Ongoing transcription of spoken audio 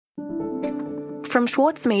From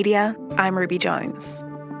Schwartz Media, I'm Ruby Jones.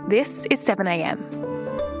 This is 7am.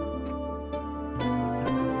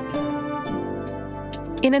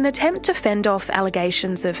 In an attempt to fend off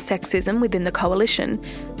allegations of sexism within the coalition,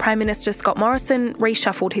 Prime Minister Scott Morrison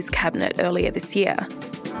reshuffled his cabinet earlier this year.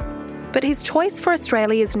 But his choice for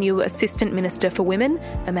Australia's new Assistant Minister for Women,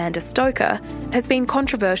 Amanda Stoker, has been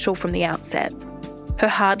controversial from the outset. Her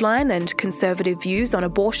hardline and conservative views on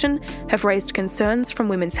abortion have raised concerns from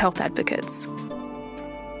women's health advocates.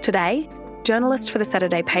 Today, journalist for the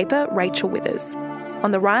Saturday paper, Rachel Withers, on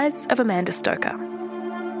the rise of Amanda Stoker.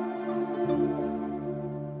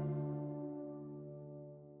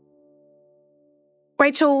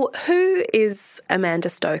 Rachel, who is Amanda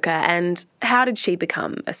Stoker and how did she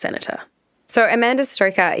become a senator? So Amanda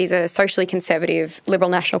Stoker is a socially conservative Liberal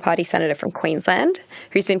National Party senator from Queensland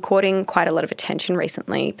who's been courting quite a lot of attention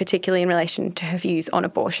recently, particularly in relation to her views on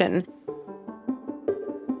abortion.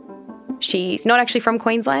 She's not actually from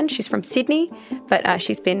Queensland, she's from Sydney, but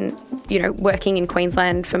she's been, working in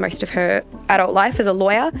Queensland for most of her adult life as a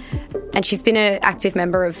lawyer, and she's been an active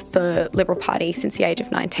member of the Liberal Party since the age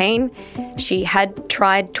of 19. She had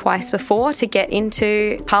tried twice before to get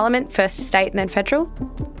into Parliament, first state and then federal.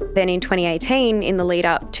 Then in 2018, in the lead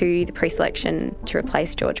up to the pre-selection to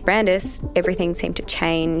replace George Brandis, everything seemed to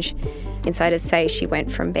change. Insiders say she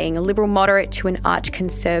went from being a Liberal moderate to an arch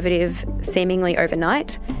conservative seemingly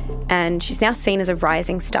overnight, and she's now seen as a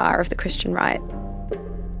rising star of the Christian right.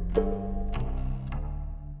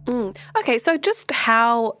 Okay, so just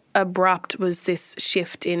how abrupt was this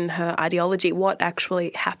shift in her ideology? What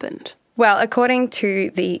actually happened? Well, according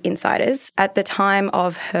to the insiders, at the time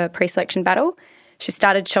of her pre-selection battle, she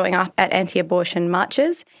started showing up at anti-abortion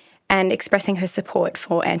marches and expressing her support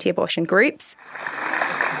for anti-abortion groups.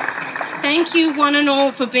 Thank you one and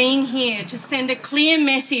all for being here to send a clear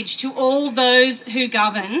message to all those who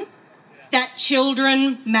govern that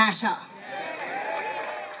children matter.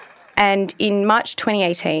 And in March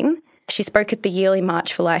 2018, she spoke at the yearly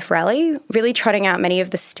March for Life rally, really trotting out many of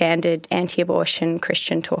the standard anti-abortion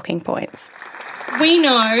Christian talking points. We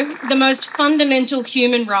know the most fundamental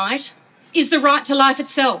human right is the right to life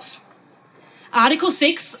itself. Article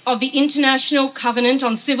 6 of the International Covenant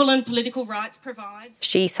on Civil and Political Rights provides...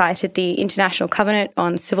 She cited the International Covenant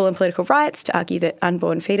on Civil and Political Rights to argue that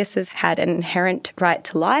unborn fetuses had an inherent right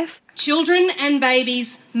to life. Children and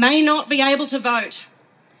babies may not be able to vote,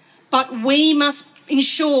 but we must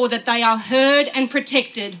ensure that they are heard and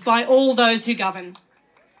protected by all those who govern.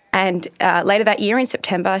 And later that year in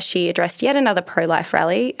September, she addressed yet another pro-life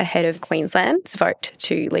rally ahead of Queensland's vote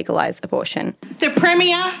to legalise abortion. The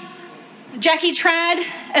Premier, Jackie Trad,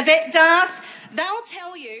 Yvette D'Arth, they'll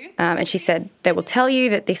tell you... And she said, they will tell you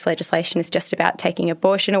that this legislation is just about taking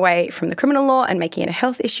abortion away from the criminal law and making it a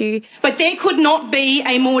health issue. But there could not be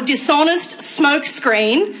a more dishonest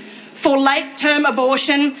smokescreen for late-term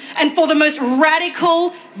abortion and for the most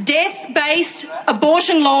radical, death-based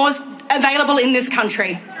abortion laws available in this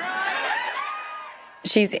country.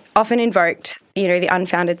 She's often invoked, the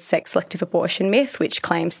unfounded sex-selective abortion myth, which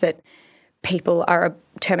claims that people are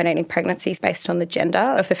terminating pregnancies based on the gender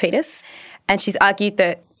of the fetus. And she's argued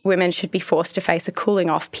that women should be forced to face a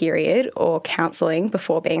cooling-off period or counselling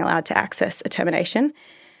before being allowed to access a termination.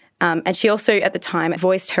 And she also, at the time,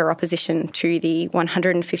 voiced her opposition to the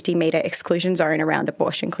 150-metre exclusion zone around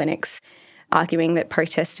abortion clinics, arguing that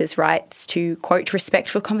protesters' rights to, quote,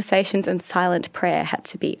 respectful conversations and silent prayer had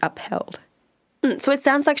to be upheld. So it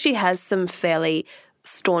sounds like she has some fairly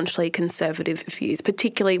staunchly conservative views,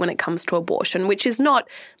 particularly when it comes to abortion, which is not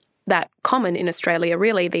that common in Australia,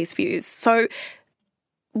 really, these views. So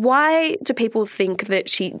why do people think that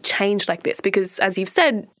she changed like this? Because, as you've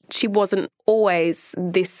said, she wasn't always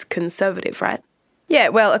this conservative, right? Yeah,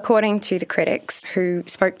 well, according to the critics who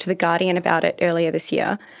spoke to The Guardian about it earlier this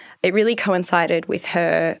year, it really coincided with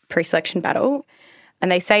her pre-selection battle.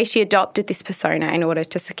 And they say she adopted this persona in order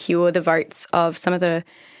to secure the votes of some of the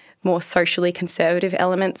more socially conservative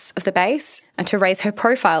elements of the base and to raise her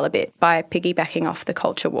profile a bit by piggybacking off the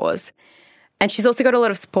culture wars. And she's also got a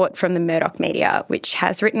lot of support from the Murdoch media, which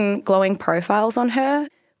has written glowing profiles on her.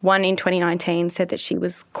 One in 2019 said that she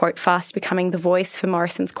was, quote, fast becoming the voice for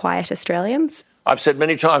Morrison's quiet Australians. I've said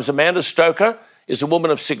many times, Amanda Stoker is a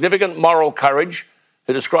woman of significant moral courage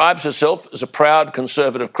who describes herself as a proud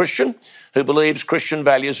conservative Christian who believes Christian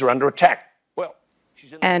values are under attack.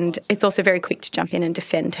 And it's also very quick to jump in and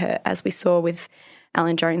defend her, as we saw with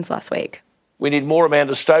Alan Jones last week. We need more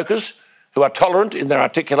Amanda Stokers who are tolerant in their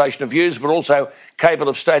articulation of views, but also capable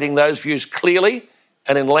of stating those views clearly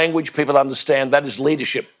and in language people understand. That is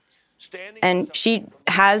leadership. And she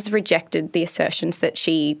has rejected the assertions that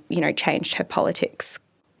she, changed her politics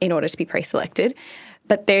in order to be pre-selected.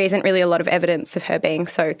 But there isn't really a lot of evidence of her being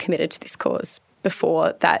so committed to this cause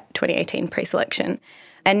before that 2018 pre-selection.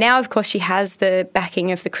 And now, of course, she has the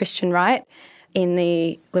backing of the Christian right in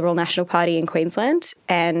the Liberal National Party in Queensland.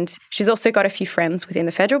 And she's also got a few friends within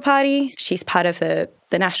the Federal Party. She's part of the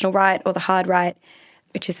National Right, or the Hard Right,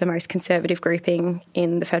 which is the most conservative grouping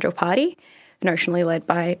in the Federal Party, notionally led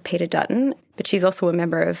by Peter Dutton. But she's also a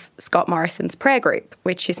member of Scott Morrison's prayer group,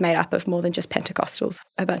 which is made up of more than just Pentecostals,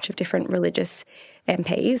 a bunch of different religious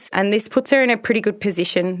MPs. And this puts her in a pretty good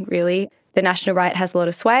position, really. The National Right has a lot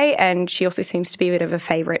of sway, and she also seems to be a bit of a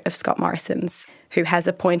favourite of Scott Morrison's, who has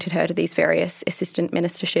appointed her to these various assistant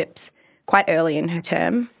ministerships quite early in her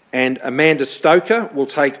term. And Amanda Stoker will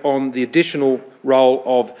take on the additional role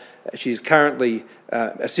of, she's currently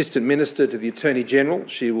Assistant Minister to the Attorney-General.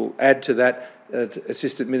 She will add to that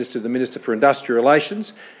Assistant Minister to the Minister for Industrial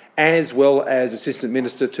Relations, as well as Assistant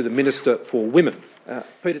Minister to the Minister for Women.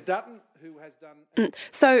 Peter Dutton, who has done...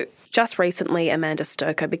 So just recently, Amanda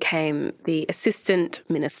Stoker became the Assistant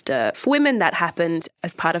Minister for Women. That happened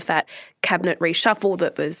as part of that cabinet reshuffle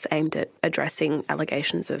that was aimed at addressing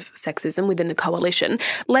allegations of sexism within the coalition.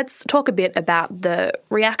 Let's talk a bit about the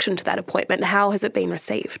reaction to that appointment. How has it been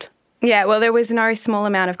received? Yeah, well, there was no small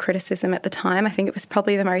amount of criticism at the time. I think it was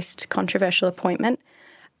probably the most controversial appointment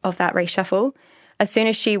of that reshuffle. As soon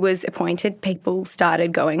as she was appointed, people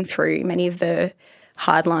started going through many of the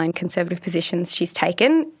hardline conservative positions she's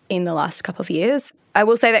taken in the last couple of years. I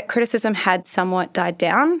will say that criticism had somewhat died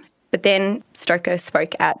down, but then Stoker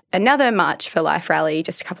spoke at another March for Life rally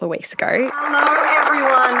just a couple of weeks ago. Hello,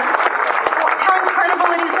 everyone. How incredible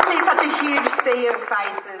it is to see such a huge sea of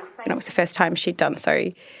faces. And it was the first time she'd done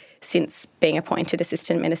so since being appointed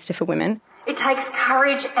Assistant Minister for Women. It takes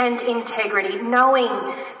courage and integrity, knowing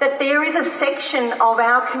that there is a section of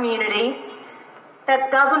our community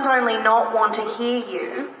that doesn't only not want to hear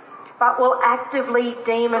you, but will actively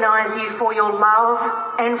demonise you for your love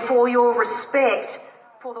and for your respect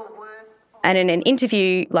for the work. And in an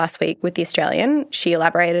interview last week with The Australian, she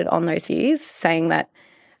elaborated on those views, saying that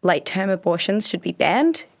late-term abortions should be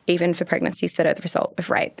banned, even for pregnancies that are the result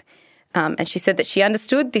of rape. And she said that she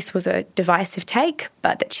understood this was a divisive take,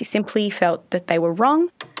 but that she simply felt that they were wrong.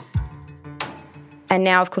 And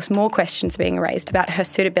now, of course, more questions are being raised about her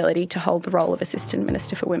suitability to hold the role of Assistant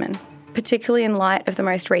Minister for Women. Particularly in light of the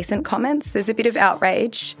most recent comments, there's a bit of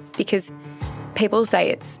outrage because people say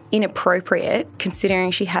it's inappropriate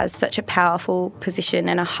considering she has such a powerful position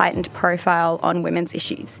and a heightened profile on women's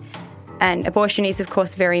issues. And abortion is, of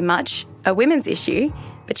course, very much a women's issue,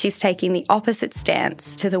 but she's taking the opposite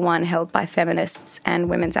stance to the one held by feminists and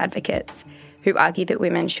women's advocates who argue that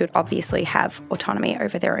women should obviously have autonomy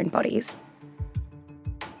over their own bodies.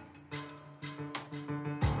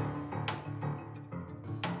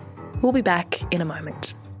 We'll be back in a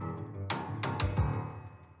moment.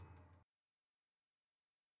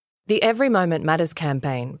 The Every Moment Matters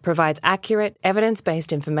campaign provides accurate,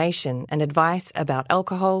 evidence-based information and advice about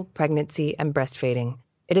alcohol, pregnancy and breastfeeding.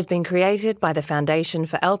 It has been created by the Foundation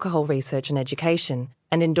for Alcohol Research and Education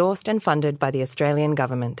and endorsed and funded by the Australian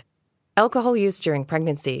Government. Alcohol use during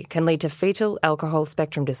pregnancy can lead to fetal alcohol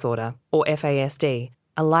spectrum disorder, or FASD,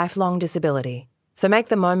 a lifelong disability. So make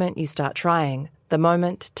the moment you start trying the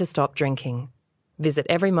moment to stop drinking. Visit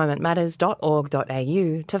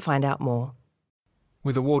everymomentmatters.org.au to find out more.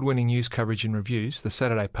 With award-winning news coverage and reviews, The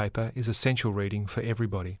Saturday Paper is essential reading for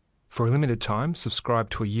everybody. For a limited time, subscribe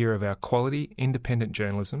to a year of our quality, independent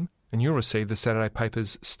journalism, and you'll receive The Saturday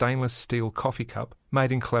Paper's stainless steel coffee cup,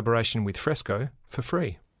 made in collaboration with Fresco, for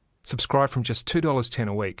free. Subscribe from just $2.10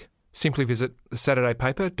 a week. Simply visit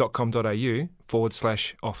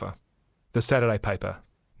thesaturdaypaper.com.au/offer. The Saturday Paper.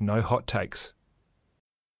 No hot takes.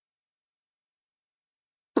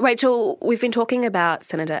 Rachel, we've been talking about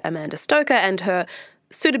Senator Amanda Stoker and her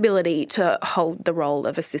suitability to hold the role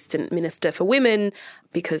of Assistant Minister for Women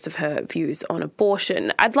because of her views on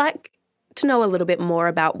abortion. I'd like to know a little bit more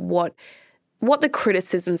about what the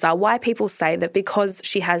criticisms are, why people say that because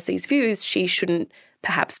she has these views, she shouldn't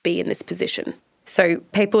perhaps be in this position. So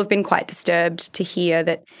people have been quite disturbed to hear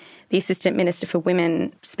that the Assistant Minister for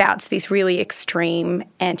Women spouts these really extreme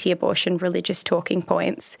anti-abortion religious talking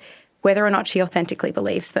points. Whether or not she authentically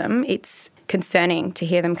believes them, it's concerning to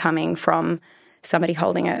hear them coming from somebody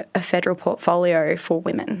holding a federal portfolio for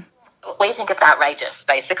women. We think it's outrageous,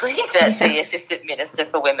 basically, that the Assistant Minister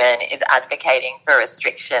for Women is advocating for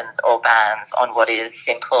restrictions or bans on what is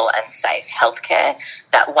simple and safe healthcare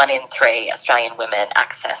that 1 in 3 Australian women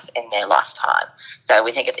access in their lifetime. So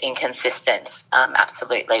we think it's inconsistent,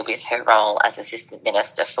 absolutely, with her role as Assistant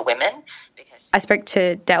Minister for Women. I spoke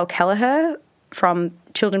to Dale Kelleher, from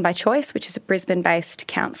Children by Choice, which is a Brisbane-based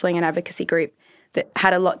counselling and advocacy group that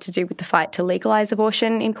had a lot to do with the fight to legalise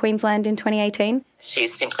abortion in Queensland in 2018.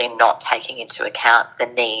 She's simply not taking into account the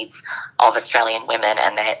needs of Australian women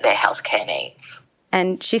and their healthcare needs.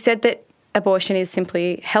 And she said that abortion is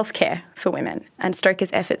simply healthcare for women, and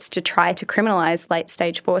Stoker's efforts to try to criminalise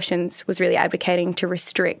late-stage abortions was really advocating to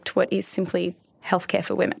restrict what is simply healthcare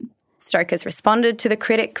for women. Stoker's responded to the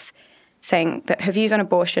critics, saying that her views on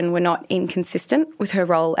abortion were not inconsistent with her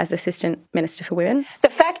role as Assistant Minister for Women. The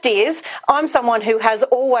fact is, I'm someone who has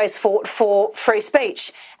always fought for free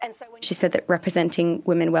speech. And so she said that representing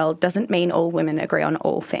women well doesn't mean all women agree on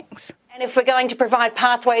all things. And if we're going to provide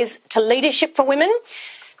pathways to leadership for women,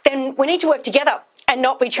 then we need to work together and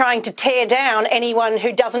not be trying to tear down anyone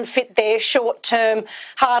who doesn't fit their short-term,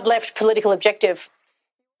 hard-left political objective.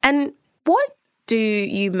 And what do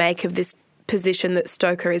you make of this position that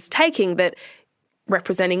Stoker is taking, that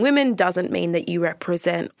representing women doesn't mean that you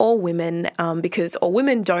represent all women, because all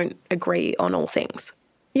women don't agree on all things?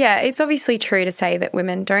 Yeah, it's obviously true to say that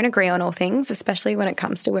women don't agree on all things, especially when it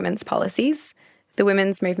comes to women's policies. The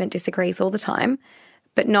women's movement disagrees all the time,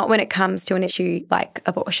 but not when it comes to an issue like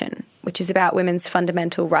abortion, which is about women's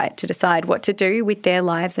fundamental right to decide what to do with their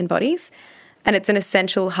lives and bodies. And it's an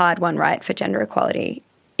essential, hard-won right for gender equality.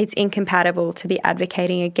 It's incompatible to be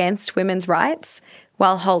advocating against women's rights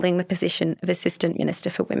while holding the position of Assistant Minister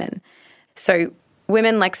for Women. So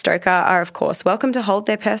women like Stoker are, of course, welcome to hold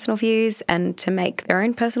their personal views and to make their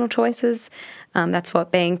own personal choices. That's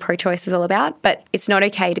what being pro-choice is all about. But it's not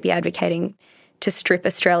okay to be advocating to strip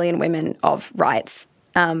Australian women of rights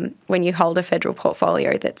when you hold a federal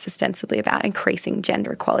portfolio that's ostensibly about increasing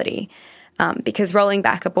gender equality, because rolling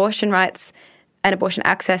back abortion rights and abortion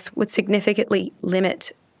access would significantly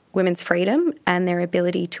limit women's freedom and their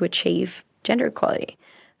ability to achieve gender equality.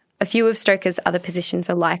 A few of Stoker's other positions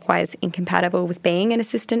are likewise incompatible with being an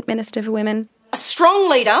Assistant Minister for Women. A strong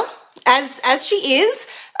leader, as she is,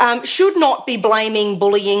 should not be blaming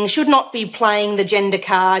bullying, should not be playing the gender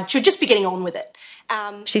card, should just be getting on with it.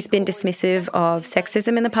 She's been dismissive of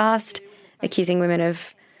sexism in the past, accusing women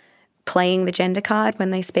of playing the gender card when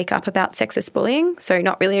they speak up about sexist bullying. So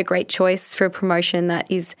not really a great choice for a promotion that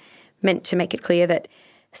is meant to make it clear that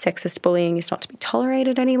sexist bullying is not to be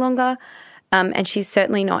tolerated any longer. And she's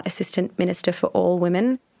certainly not Assistant Minister for all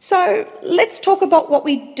women. So let's talk about what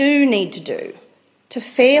we do need to do to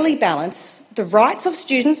fairly balance the rights of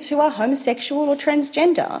students who are homosexual or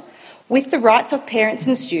transgender with the rights of parents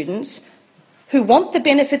and students who want the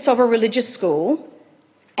benefits of a religious school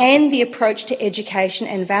and the approach to education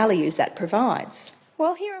and values that provides.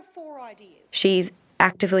 Well, here are 4 ideas. She's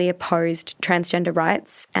actively opposed transgender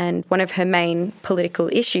rights, and one of her main political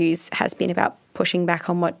issues has been about pushing back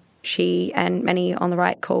on what she and many on the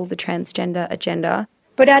right call the transgender agenda.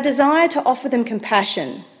 But our desire to offer them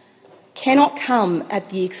compassion cannot come at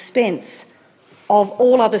the expense of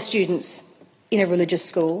all other students in a religious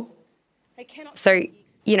school. So,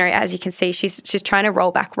 you know, as you can see, she's trying to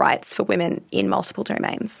roll back rights for women in multiple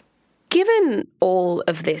domains. Given all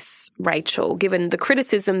of this, Rachel, given the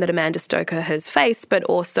criticism that Amanda Stoker has faced, but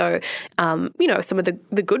also, some of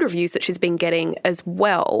the good reviews that she's been getting as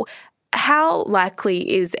well, how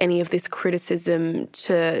likely is any of this criticism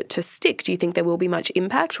to stick? Do you think there will be much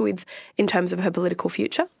impact in terms of her political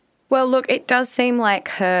future? Well, look, it does seem like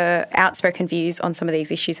her outspoken views on some of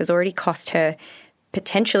these issues has already cost her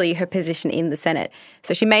potentially her position in the Senate.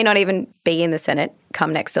 So she may not even be in the Senate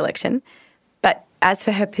come next election. But as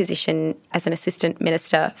for her position as an Assistant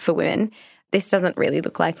Minister for Women, this doesn't really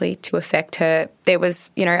look likely to affect her. There was,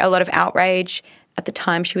 a lot of outrage at the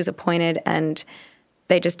time she was appointed, and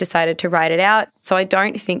they just decided to write it out. So I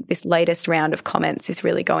don't think this latest round of comments is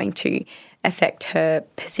really going to affect her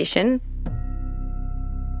position.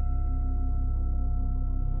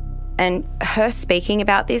 And her speaking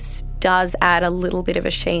about this does add a little bit of a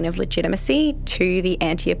sheen of legitimacy to the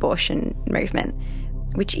anti-abortion movement,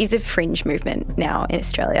 which is a fringe movement now in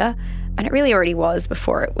Australia. And it really already was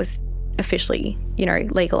before it was officially,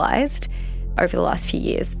 legalised over the last few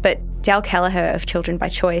years. But Dale Kelleher of Children by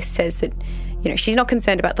Choice says that, she's not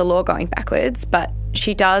concerned about the law going backwards, but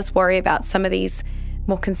she does worry about some of these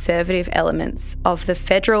more conservative elements of the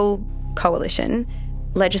federal coalition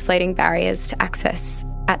legislating barriers to access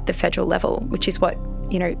at the federal level, which is what,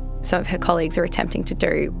 some of her colleagues are attempting to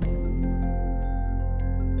do.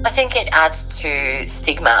 I think it adds to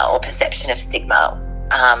stigma or perception of stigma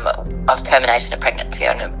of termination of pregnancy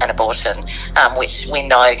and abortion, which we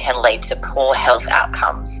know can lead to poor health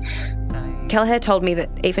outcomes. Kelleher told me that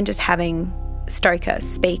even just having Stoker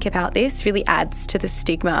speak about this really adds to the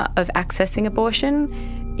stigma of accessing abortion,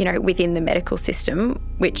 within the medical system,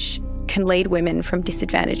 which can lead women from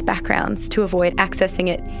disadvantaged backgrounds to avoid accessing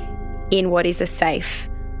it in what is a safe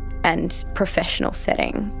and professional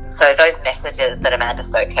setting. So those messages that Amanda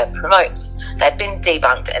Stoker promotes, they've been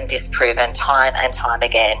debunked and disproven time and time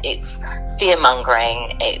again. It's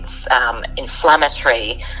fear-mongering, it's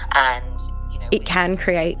inflammatory, and it can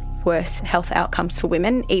create worse health outcomes for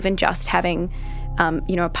women, even just having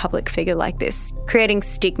a public figure like this, creating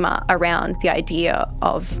stigma around the idea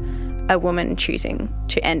of a woman choosing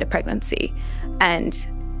to end a pregnancy. And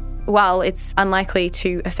while it's unlikely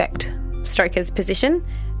to affect Stoker's position,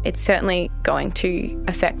 it's certainly going to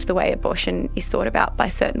affect the way abortion is thought about by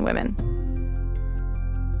certain women.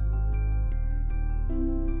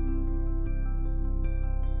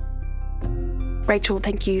 Rachel,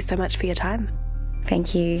 thank you so much for your time.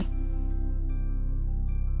 Thank you.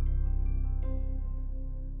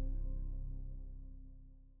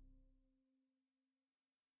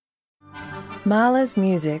 Mahler's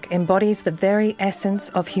music embodies the very essence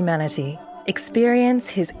of humanity. Experience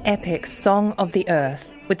his epic Song of the Earth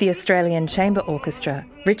with the Australian Chamber Orchestra,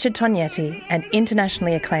 Richard Tognetti, and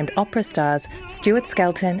internationally acclaimed opera stars Stuart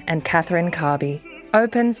Skelton and Catherine Carby.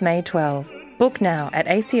 Opens May 12. Book now at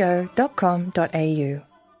aco.com.au.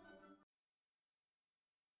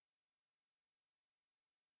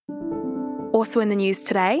 Also in the news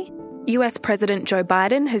today, US President Joe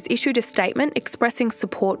Biden has issued a statement expressing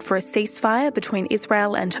support for a ceasefire between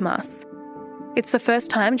Israel and Hamas. It's the first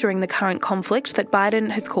time during the current conflict that Biden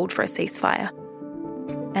has called for a ceasefire.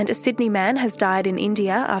 And a Sydney man has died in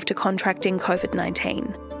India after contracting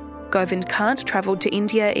COVID-19. Govind Kant travelled to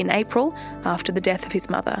India in April after the death of his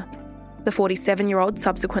mother. The 47-year-old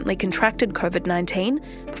subsequently contracted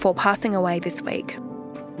COVID-19 before passing away this week.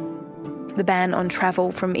 The ban on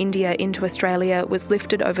travel from India into Australia was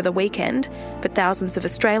lifted over the weekend, but thousands of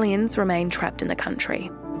Australians remain trapped in the country.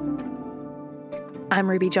 I'm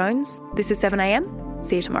Ruby Jones. This is 7am.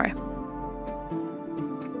 See you tomorrow.